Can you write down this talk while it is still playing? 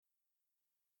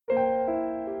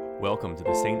Welcome to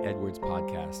the St. Edward's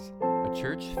Podcast, a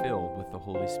church filled with the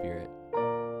Holy Spirit.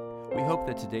 We hope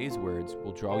that today's words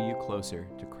will draw you closer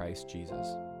to Christ Jesus.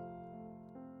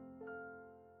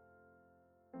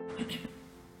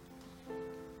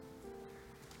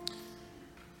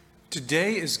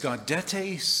 Today is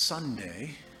Gaudete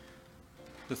Sunday,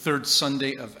 the third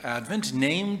Sunday of Advent,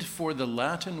 named for the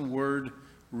Latin word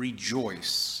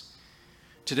rejoice.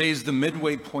 Today is the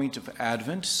midway point of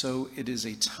Advent, so it is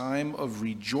a time of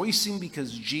rejoicing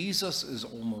because Jesus is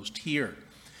almost here.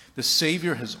 The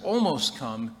Savior has almost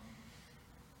come.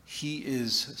 He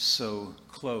is so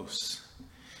close.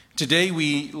 Today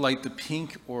we light the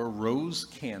pink or rose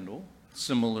candle.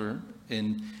 Similar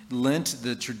in Lent,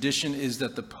 the tradition is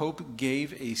that the Pope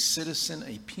gave a citizen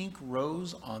a pink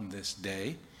rose on this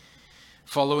day.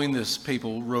 Following this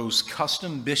papal rose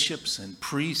custom, bishops and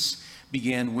priests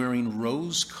began wearing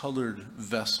rose-colored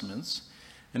vestments.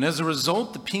 And as a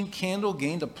result, the pink candle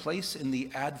gained a place in the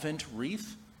Advent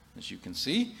wreath, as you can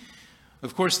see.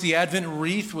 Of course, the Advent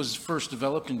wreath was first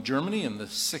developed in Germany in the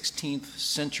 16th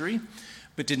century,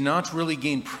 but did not really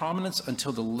gain prominence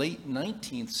until the late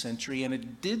 19th century, and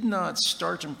it did not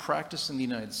start in practice in the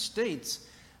United States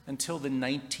until the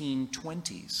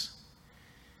 1920s.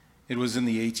 It was in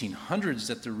the 1800s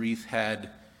that the wreath had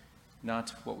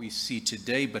not what we see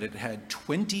today, but it had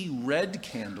 20 red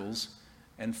candles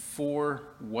and 4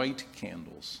 white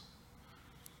candles,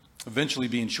 eventually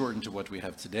being shortened to what we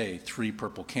have today: 3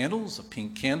 purple candles, a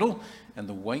pink candle, and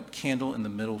the white candle in the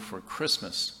middle for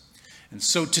Christmas. And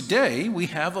so today we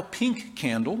have a pink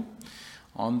candle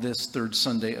on this third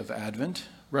Sunday of Advent,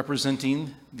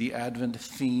 representing the Advent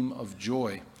theme of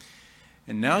joy.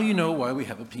 And now you know why we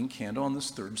have a pink candle on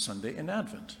this third Sunday in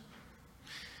Advent.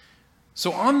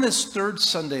 So on this third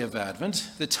Sunday of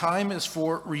Advent, the time is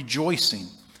for rejoicing.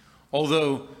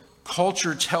 Although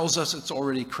culture tells us it's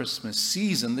already Christmas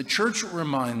season, the church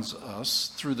reminds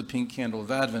us through the pink candle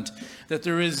of Advent that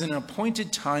there is an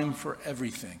appointed time for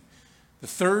everything. The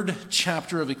third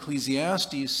chapter of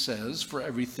Ecclesiastes says, "For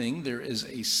everything there is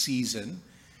a season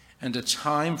and a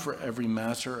time for every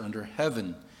matter under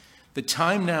heaven." The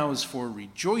time now is for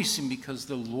rejoicing because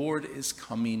the Lord is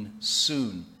coming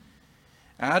soon.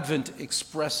 Advent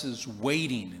expresses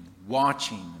waiting and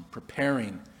watching and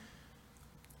preparing,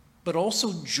 but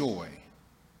also joy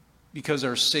because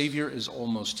our Savior is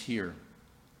almost here.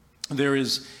 There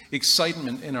is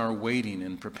excitement in our waiting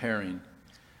and preparing.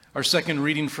 Our second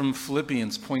reading from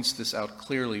Philippians points this out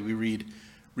clearly. We read,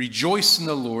 "Rejoice in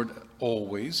the Lord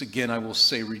always." Again, I will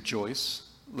say rejoice.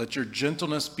 "Let your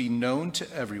gentleness be known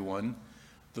to everyone.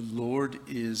 The Lord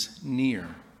is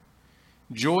near."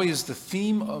 Joy is the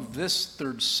theme of this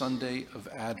third Sunday of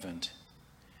Advent,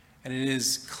 and it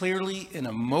is clearly an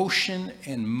emotion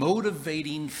and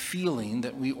motivating feeling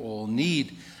that we all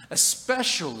need,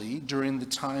 especially during the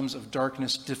times of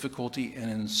darkness, difficulty,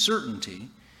 and uncertainty.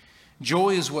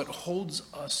 Joy is what holds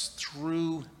us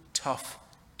through tough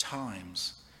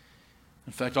times.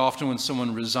 In fact, often when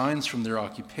someone resigns from their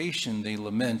occupation, they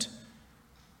lament,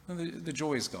 the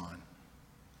joy is gone.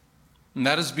 And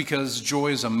that is because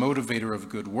joy is a motivator of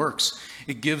good works.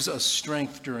 It gives us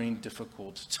strength during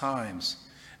difficult times.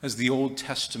 As the Old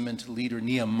Testament leader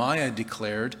Nehemiah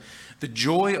declared, "The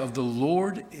joy of the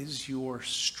Lord is your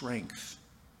strength."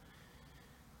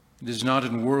 It is not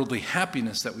in worldly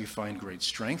happiness that we find great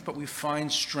strength, but we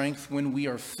find strength when we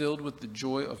are filled with the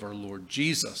joy of our Lord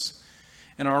Jesus.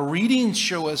 And our readings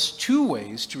show us 2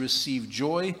 ways to receive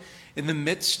joy in the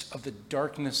midst of the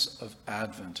darkness of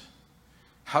Advent.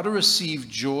 How to receive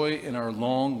joy in our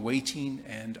long waiting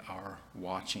and our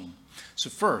watching. So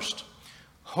first,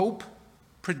 hope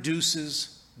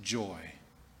produces joy.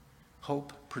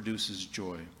 Hope produces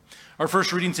joy. Our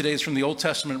first reading today is from the Old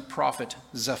Testament prophet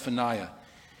Zephaniah.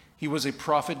 He was a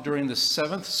prophet during the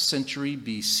 7th century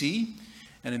BC,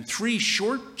 and in 3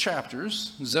 short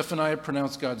chapters, Zephaniah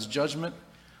pronounced God's judgment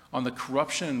on the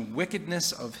corruption and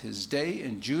wickedness of his day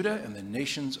in Judah and the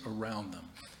nations around them.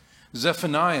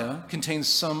 Zephaniah contains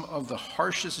some of the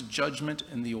harshest judgment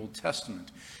in the Old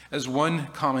Testament. As one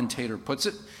commentator puts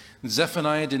it,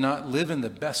 Zephaniah did not live in the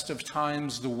best of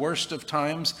times, the worst of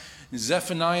times.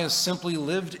 Zephaniah simply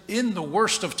lived in the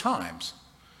worst of times.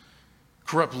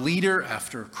 Corrupt leader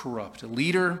after corrupt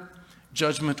leader,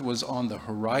 judgment was on the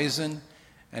horizon,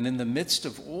 and in the midst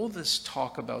of all this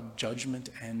talk about judgment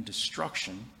and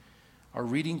destruction, our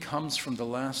reading comes from the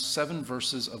last 7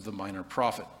 verses of the Minor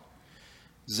Prophet.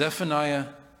 Zephaniah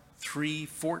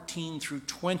 3:14 through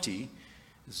 20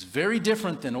 is very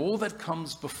different than all that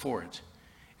comes before it.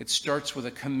 It starts with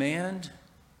a command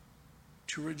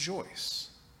to rejoice.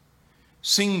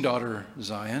 "Sing, daughter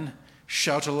Zion,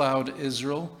 shout aloud,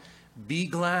 Israel. Be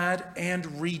glad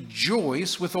and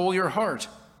rejoice with all your heart,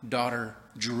 daughter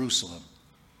Jerusalem.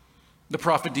 The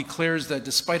prophet declares that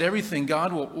despite everything,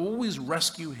 God will always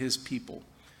rescue his people.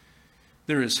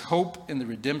 There is hope in the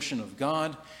redemption of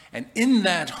God, and in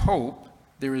that hope,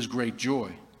 there is great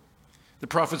joy. The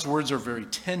prophet's words are very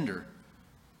tender.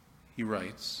 He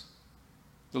writes,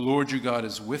 "The Lord your God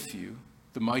is with you,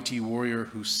 the mighty warrior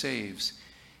who saves.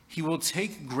 He will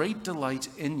take great delight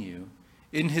in you.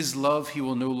 In his love he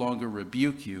will no longer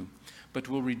rebuke you, but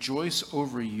will rejoice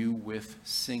over you with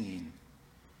singing."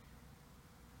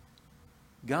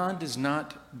 God does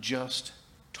not just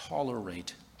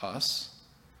tolerate us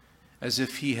as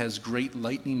if he has great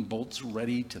lightning bolts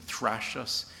ready to thrash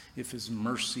us if his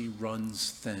mercy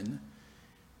runs thin.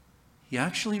 He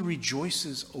actually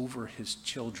rejoices over his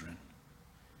children.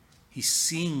 He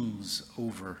sings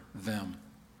over them.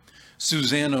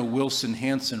 Susanna Wilson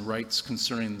Hansen writes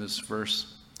concerning this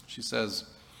verse. She says,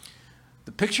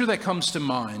 "The picture that comes to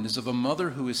mind is of a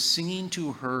mother who is singing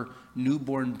to her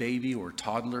newborn baby or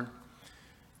toddler.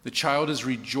 The child is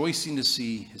rejoicing to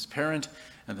see his parent,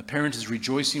 and the parent is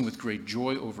rejoicing with great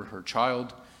joy over her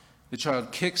child. The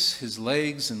child kicks his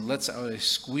legs and lets out a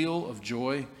squeal of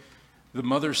joy. The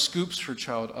mother scoops her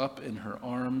child up in her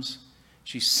arms.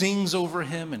 She sings over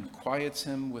him and quiets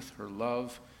him with her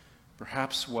love,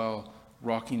 perhaps while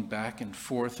rocking back and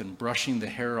forth and brushing the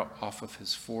hair off of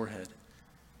his forehead."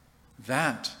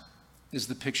 That is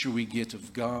the picture we get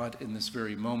of God in this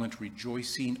very moment,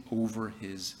 rejoicing over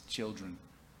his children.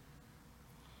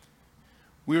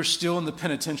 We are still in the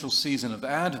penitential season of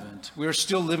Advent. We are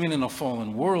still living in a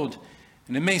fallen world,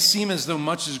 and it may seem as though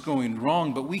much is going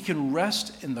wrong, but we can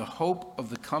rest in the hope of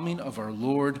the coming of our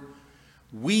Lord.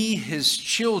 We, his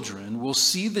children, will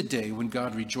see the day when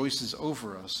God rejoices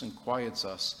over us and quiets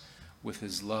us with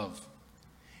his love.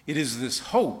 It is this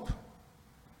hope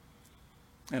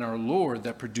in our Lord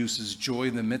that produces joy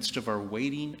in the midst of our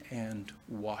waiting and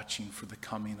watching for the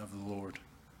coming of the Lord.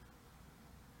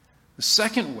 The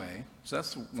second way, so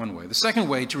that's one way. The second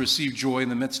way to receive joy in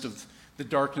the midst of the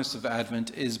darkness of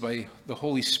Advent is by the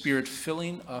Holy Spirit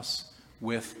filling us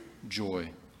with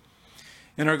joy.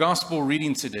 In our gospel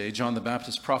reading today, John the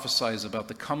Baptist prophesies about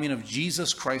the coming of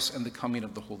Jesus Christ and the coming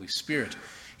of the Holy Spirit.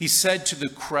 He said to the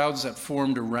crowds that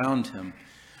formed around him,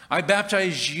 "I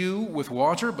baptize you with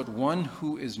water, but one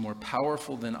who is more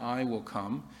powerful than I will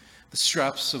come, the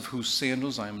straps of whose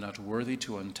sandals I am not worthy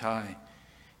to untie.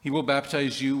 He will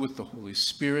baptize you with the Holy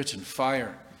Spirit and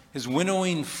fire. His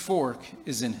winnowing fork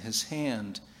is in his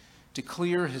hand to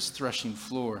clear his threshing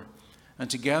floor and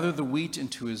to gather the wheat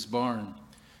into his barn,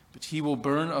 but he will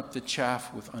burn up the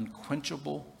chaff with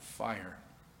unquenchable fire."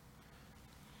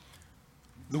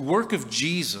 The work of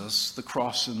Jesus, the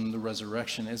cross and the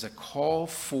resurrection, is a call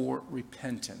for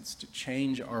repentance, to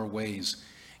change our ways.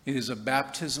 It is a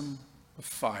baptism of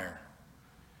fire.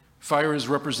 Fire is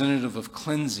representative of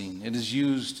cleansing. It is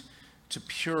used to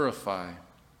purify.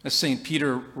 As St.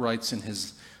 Peter writes in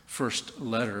his first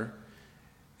letter,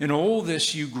 "In all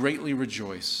this you greatly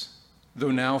rejoice,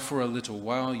 though now for a little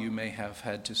while you may have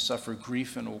had to suffer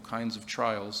grief in all kinds of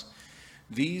trials.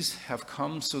 These have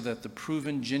come so that the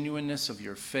proven genuineness of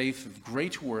your faith, of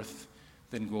great worth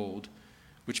than gold,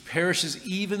 which perishes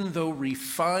even though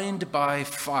refined by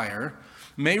fire,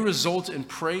 may result in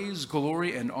praise,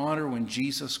 glory, and honor when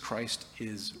Jesus Christ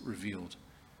is revealed."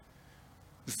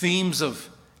 The themes of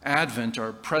Advent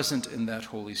are present in that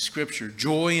Holy Scripture.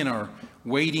 Joy in our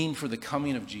waiting for the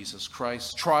coming of Jesus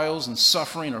Christ. Trials and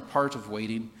suffering are part of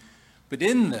waiting, but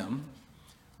in them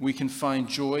we can find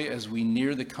joy as we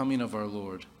near the coming of our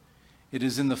Lord. It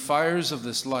is in the fires of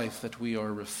this life that we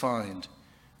are refined,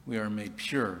 we are made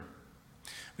pure.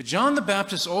 But John the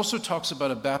Baptist also talks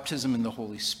about a baptism in the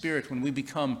Holy Spirit. When we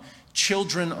become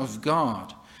children of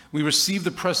God, we receive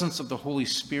the presence of the Holy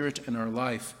Spirit in our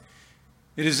life.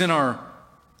 It is in our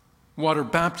water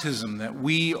baptism that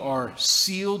we are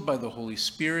sealed by the Holy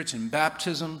Spirit in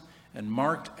baptism and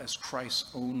marked as Christ's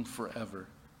own forever.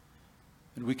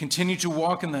 And we continue to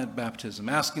walk in that baptism,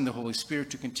 asking the Holy Spirit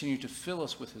to continue to fill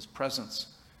us with his presence.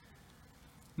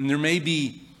 And there may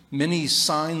be many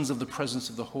signs of the presence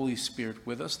of the Holy Spirit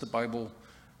with us. The Bible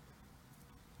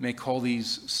may call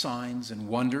these signs and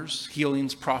wonders,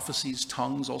 healings, prophecies,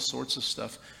 tongues, all sorts of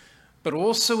stuff, but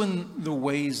also in the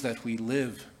ways that we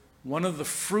live. One of the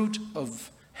fruit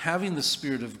of having the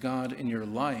Spirit of God in your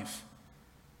life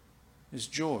is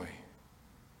joy.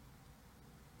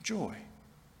 Joy.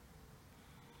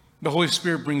 The Holy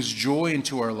Spirit brings joy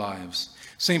into our lives.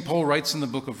 St. Paul writes in the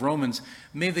book of Romans,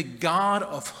 "May the God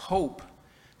of hope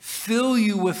fill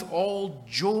you with all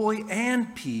joy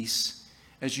and peace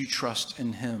as you trust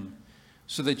in him,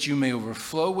 so that you may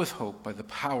overflow with hope by the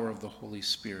power of the Holy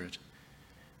Spirit.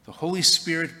 The Holy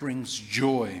Spirit brings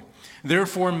joy.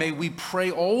 Therefore, may we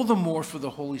pray all the more for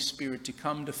the Holy Spirit to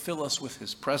come to fill us with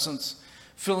his presence,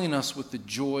 filling us with the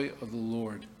joy of the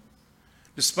Lord.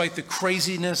 Despite the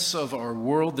craziness of our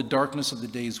world, the darkness of the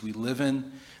days we live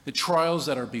in, the trials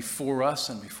that are before us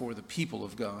and before the people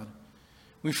of God,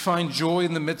 we find joy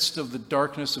in the midst of the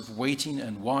darkness of waiting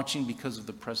and watching because of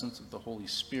the presence of the Holy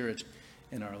Spirit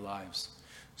in our lives.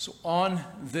 So on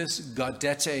this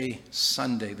Gaudete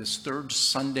Sunday, this third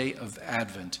Sunday of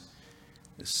Advent,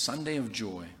 this Sunday of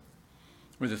joy,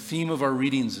 where the theme of our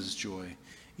readings is joy,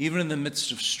 even in the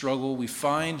midst of struggle, we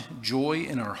find joy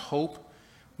in our hope.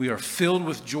 We are filled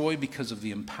with joy because of the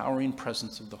empowering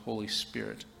presence of the Holy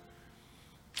Spirit.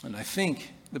 And I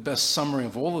think the best summary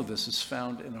of all of this is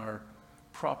found in our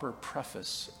proper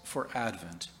preface for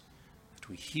Advent, that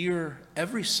we hear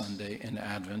every Sunday in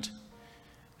Advent.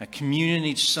 At communion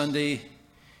each Sunday,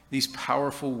 these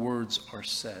powerful words are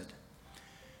said.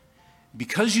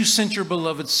 Because you sent your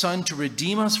beloved Son to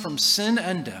redeem us from sin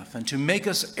and death, and to make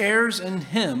us heirs in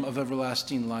him of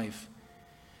everlasting life,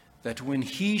 that when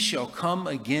he shall come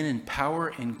again in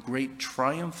power and great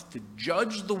triumph to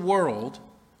judge the world,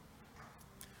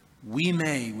 we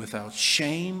may, without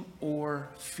shame or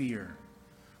fear,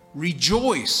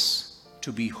 rejoice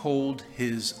to behold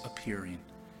his appearing.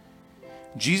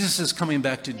 Jesus is coming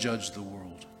back to judge the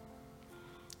world.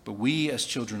 But we, as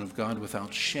children of God,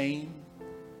 without shame,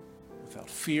 without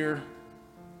fear,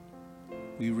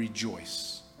 we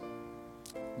rejoice.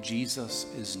 Jesus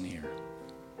is near.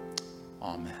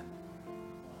 Amen.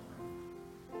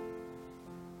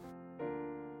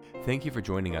 Thank you for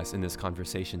joining us in this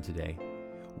conversation today.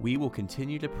 We will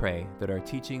continue to pray that our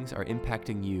teachings are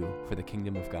impacting you for the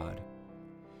kingdom of God.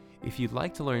 If you'd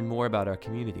like to learn more about our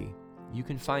community, you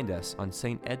can find us on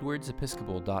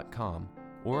stedwardsepiscopal.com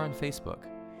or on Facebook.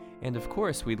 And of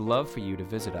course, we'd love for you to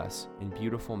visit us in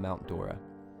beautiful Mount Dora.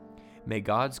 May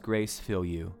God's grace fill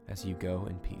you as you go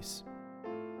in peace.